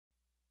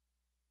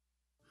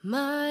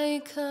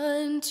My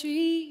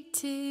country,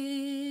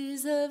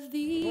 'tis of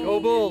thee. Go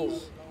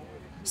Bulls!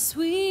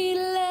 Sweet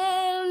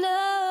land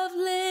of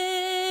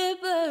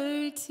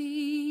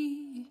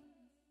liberty,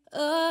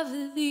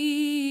 of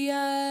thee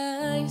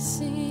I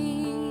sing.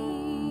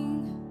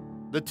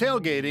 The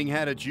tailgating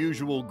had its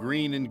usual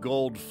green and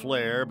gold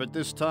flair, but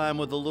this time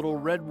with a little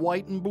red,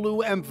 white, and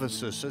blue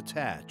emphasis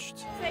attached.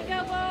 Say go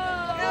Bulls!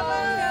 Go Bulls!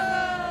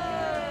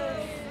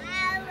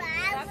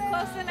 Not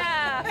close enough.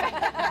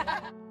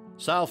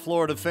 South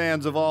Florida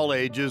fans of all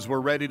ages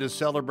were ready to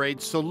celebrate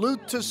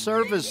Salute to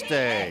Service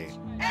Day.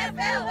 Florida,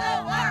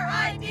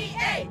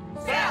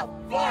 South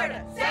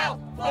Florida, South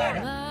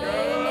Florida.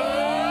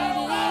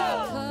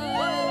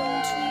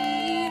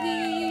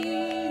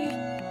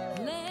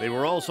 They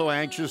were also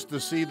anxious to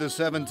see the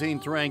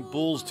 17th ranked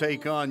Bulls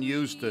take on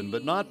Houston,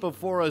 but not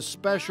before a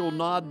special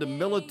nod to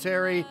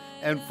military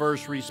and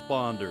first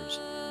responders.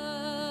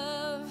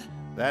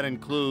 That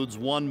includes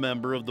one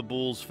member of the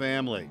Bulls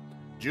family.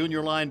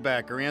 Junior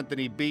linebacker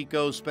Anthony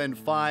Biko spent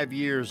 5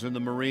 years in the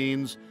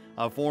Marines.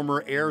 A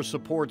former air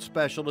support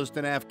specialist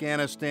in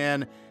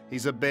Afghanistan,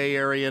 he's a Bay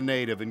Area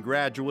native and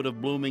graduate of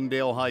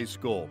Bloomingdale High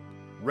School.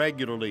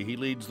 Regularly, he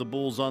leads the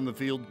Bulls on the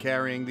field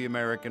carrying the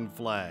American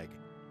flag.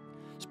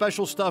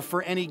 Special stuff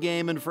for any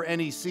game and for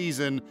any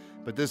season,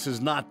 but this has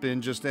not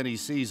been just any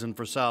season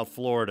for South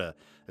Florida,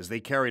 as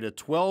they carried a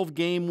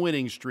 12-game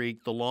winning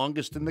streak, the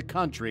longest in the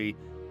country,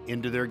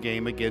 into their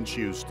game against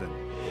Houston.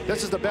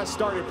 This is the best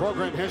start in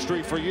program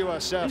history for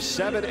USF,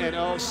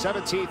 7-0,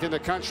 17th in the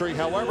country.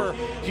 However,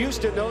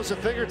 Houston knows a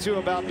thing or two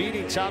about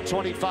beating top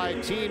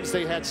 25 teams.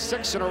 They had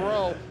 6 in a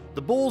row.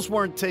 The Bulls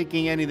weren't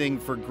taking anything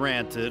for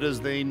granted,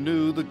 as they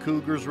knew the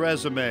Cougars'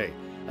 resume.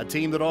 A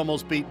team that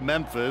almost beat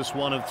Memphis,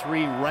 one of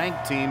 3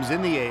 ranked teams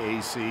in the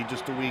AAC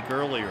just a week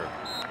earlier.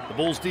 The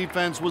Bulls'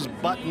 defense was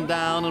buttoned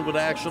down and would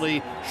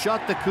actually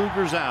shut the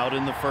Cougars out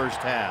in the first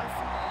half.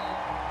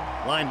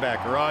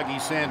 Linebacker Augie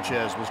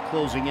Sanchez was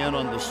closing in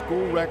on the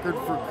school record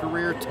for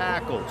career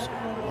tackles.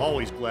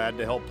 Always glad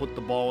to help put the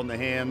ball in the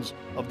hands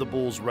of the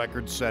Bulls'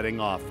 record-setting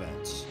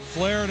offense.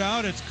 Flared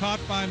out, it's caught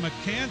by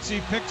McCants.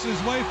 He picks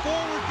his way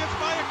forward, gets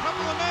by a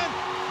couple of men.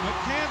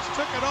 McCants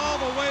took it all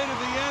the way to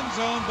the end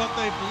zone, but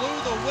they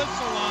blew the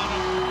whistle on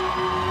him.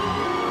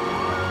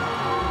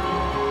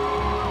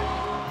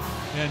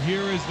 And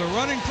here is the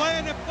running play,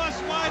 and it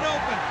busts wide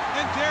open.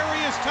 And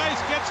Darius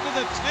Tice gets to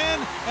the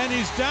 10, and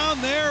he's down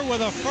there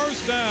with a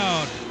first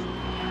down.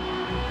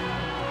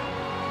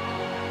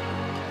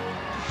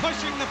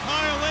 Pushing the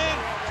pile in,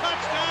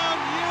 touchdown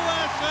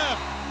USF.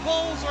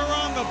 Bulls are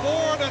on the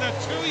board and a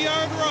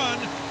 2-yard run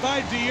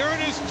by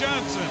Dearness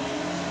Johnson.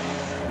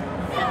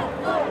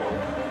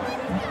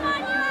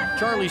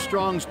 Charlie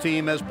Strong's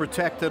team has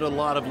protected a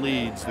lot of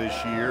leads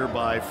this year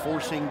by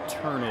forcing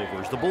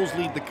turnovers. The Bulls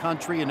lead the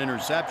country in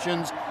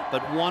interceptions,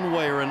 but one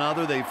way or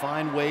another, they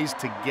find ways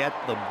to get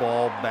the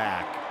ball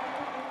back.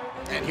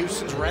 And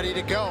Houston's ready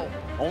to go.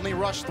 Only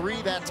rush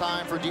 3 that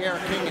time for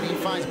De'Aaron King, and he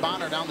finds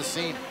Bonner down the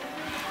seam.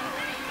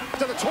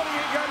 To the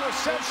 28-yard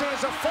reception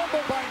is a fumble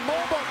by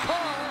Mobile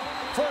Carr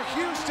for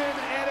Houston,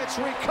 and it's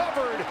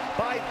recovered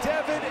by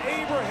Devin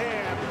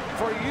Abraham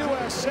for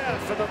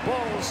USF, and the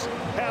Bulls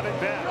have it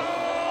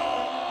back.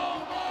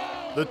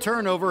 The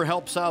turnover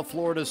helped South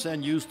Florida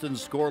send Houston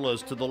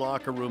scoreless to the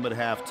locker room at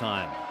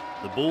halftime.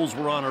 The Bulls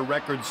were on a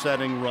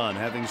record-setting run,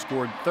 having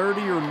scored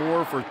 30 or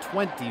more for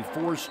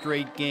 24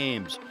 straight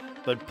games.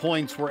 But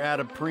points were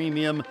at a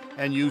premium,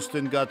 and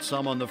Houston got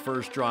some on the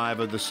first drive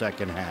of the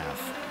second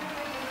half.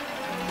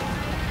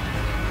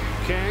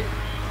 King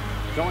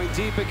going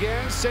deep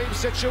again, same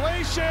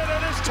situation,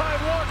 and this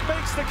time Walk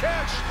makes the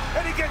catch,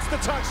 and he gets the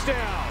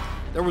touchdown.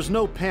 There was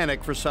no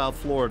panic for South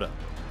Florida.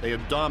 They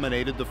had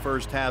dominated the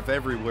first half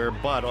everywhere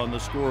but on the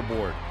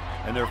scoreboard,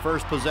 and their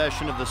first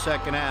possession of the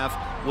second half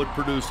would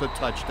produce a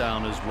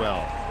touchdown as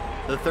well.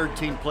 The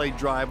 13-play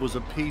drive was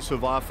a piece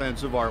of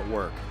offensive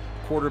artwork.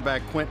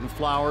 Quarterback Quentin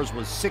Flowers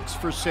was 6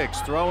 for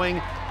 6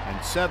 throwing,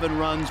 and 7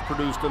 runs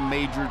produced a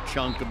major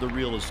chunk of the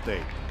real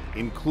estate,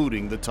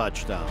 including the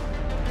touchdown.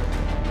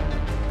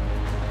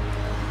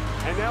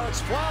 And now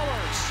it's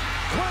Flowers.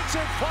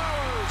 Quentin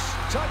Flowers,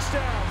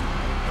 touchdown.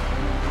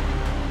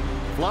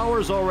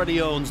 Flowers already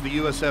owns the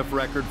USF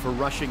record for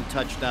rushing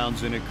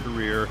touchdowns in a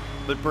career,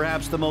 but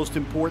perhaps the most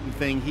important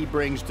thing he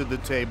brings to the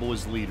table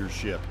is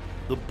leadership.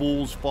 The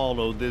Bulls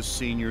follow this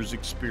senior's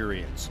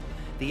experience.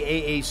 The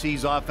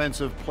AAC's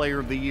Offensive Player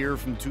of the Year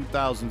from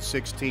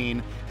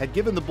 2016 had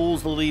given the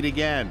Bulls the lead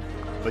again,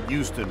 but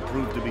Houston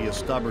proved to be a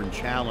stubborn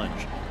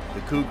challenge.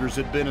 The Cougars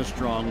had been a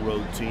strong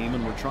road team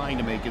and were trying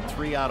to make it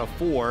 3 out of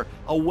 4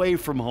 away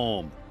from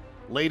home.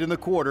 Late in the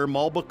quarter,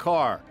 Mulba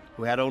Carr,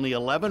 who had only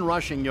 11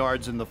 rushing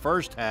yards in the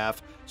first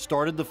half,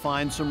 started to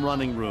find some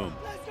running room.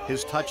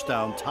 His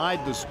touchdown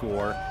tied the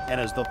score, and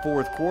as the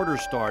fourth quarter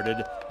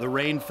started, the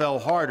rain fell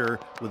harder,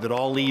 with it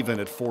all even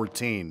at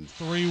 14.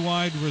 3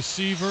 wide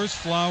receivers.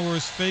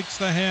 Flowers fakes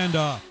the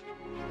handoff.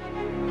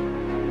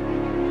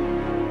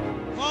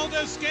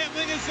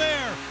 Valdez-Scantling is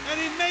there, and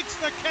he makes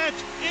the catch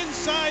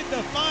inside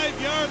the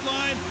 5-yard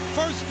line.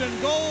 First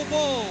and goal,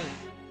 Bulls.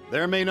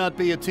 There may not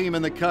be a team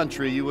in the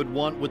country you would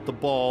want with the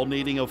ball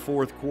needing a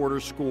fourth quarter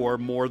score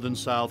more than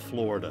South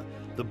Florida.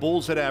 The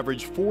Bulls had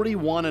averaged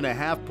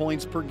 41.5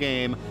 points per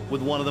game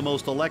with one of the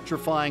most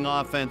electrifying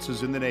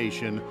offenses in the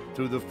nation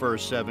through the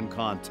first 7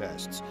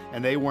 contests.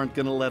 And they weren't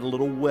going to let a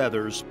little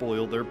weather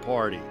spoil their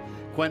party.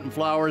 Quentin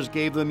Flowers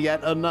gave them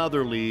yet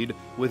another lead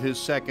with his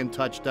second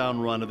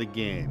touchdown run of the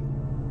game.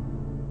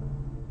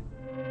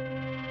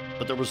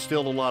 But there was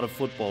still a lot of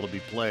football to be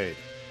played.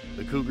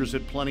 The Cougars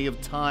had plenty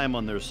of time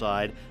on their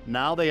side.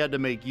 Now they had to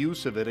make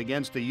use of it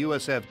against a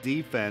USF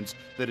defense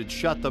that had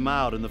shut them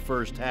out in the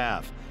first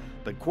half.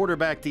 But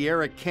quarterback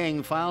D'Eriq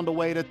King found a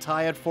way to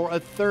tie it for a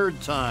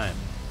third time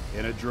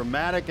in a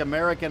dramatic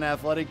American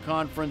Athletic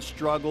Conference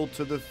struggle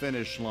to the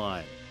finish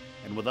line.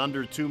 And with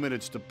under 2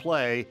 minutes to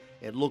play,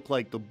 it looked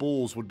like the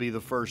Bulls would be the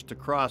first to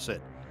cross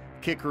it.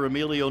 Kicker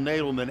Emilio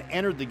Nadelman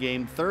entered the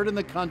game third in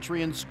the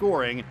country in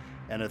scoring,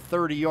 and a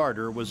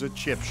 30-yarder was a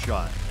chip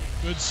shot.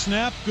 Good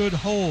snap, good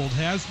hold,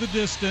 has the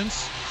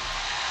distance,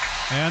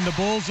 and the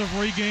Bulls have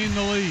regained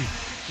the lead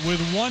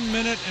with 1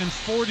 minute and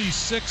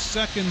 46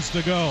 seconds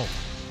to go.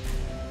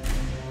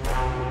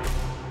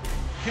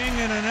 King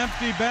in an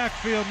empty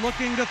backfield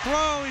looking to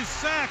throw. He's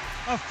sacked.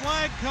 A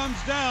flag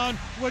comes down,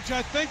 which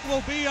I think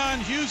will be on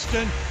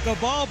Houston. The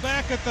ball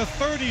back at the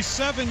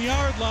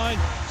 37-yard line.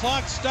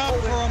 Clock stopped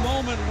for a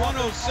moment,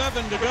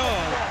 1:07 to go.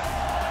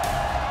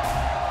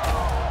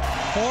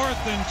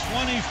 4th and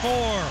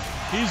 24.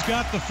 He's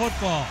got the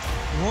football.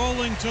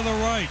 Rolling to the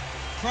right.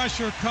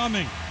 Pressure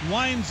coming.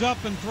 Winds up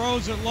and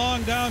throws it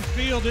long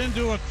downfield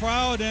into a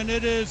crowd, and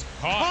it is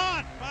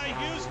caught by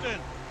Houston.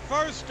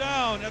 First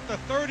down at the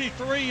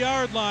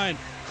 33-yard line.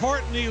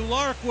 Courtney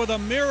Lark with a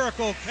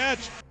miracle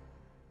catch.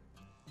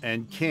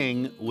 And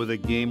King with a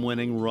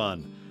game-winning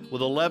run.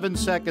 With 11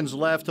 seconds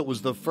left, it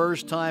was the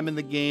first time in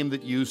the game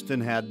that Houston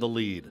had the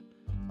lead.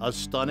 A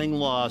stunning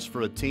loss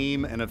for a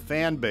team and a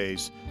fan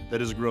base that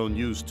has grown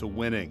used to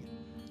winning.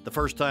 The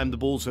first time the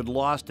Bulls had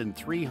lost in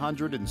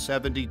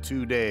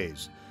 372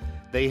 days.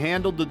 They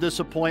handled the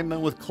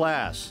disappointment with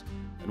class.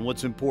 And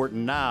what's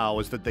important now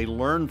is that they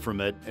learn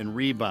from it and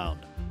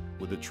rebound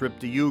with a trip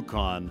to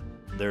UConn,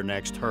 their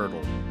next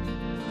hurdle.